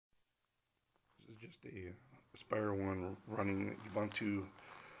This is just a Aspire One running Ubuntu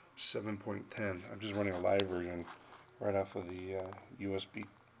 7.10. I'm just running a live version right off of the USB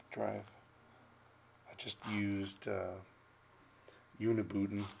drive. I just used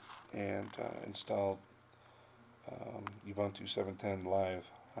UBUNTU and installed Ubuntu 7.10 live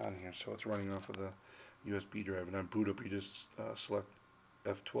on here, so it's running off of the USB drive. And on boot up, you just select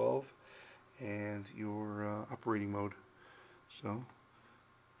F12 and your operating mode. So you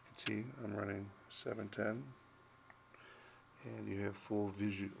can see I'm running 7.10, and you have full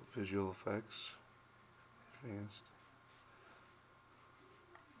visual effects, advanced.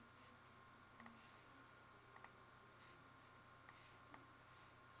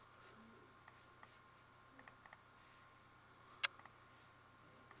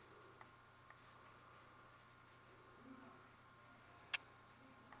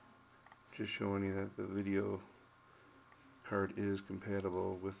 Just showing you that the video card is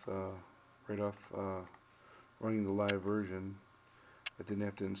compatible with right off running the live version. I didn't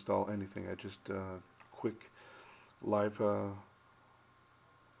have to install anything. I just quick live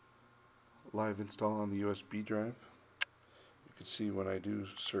install on the USB drive. You can see when I do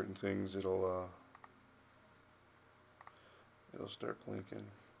certain things, it'll start blinking.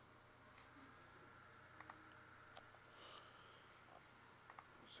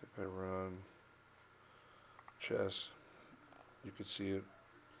 So if I run chess, you can see it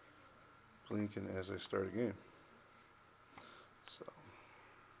blinking as I start a game. So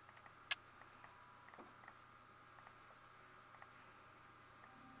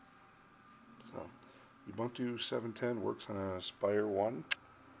Ubuntu 7.10 works on an Aspire One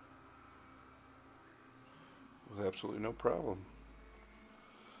with absolutely no problem.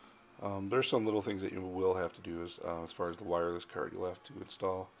 There's some little things that you will have to do as far as the wireless card. You'll have to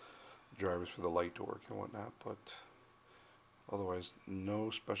install drivers for the light to work and whatnot, but otherwise no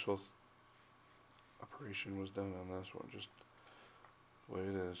special operation was done on this one, just the way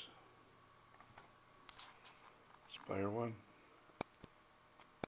it is. Aspire One.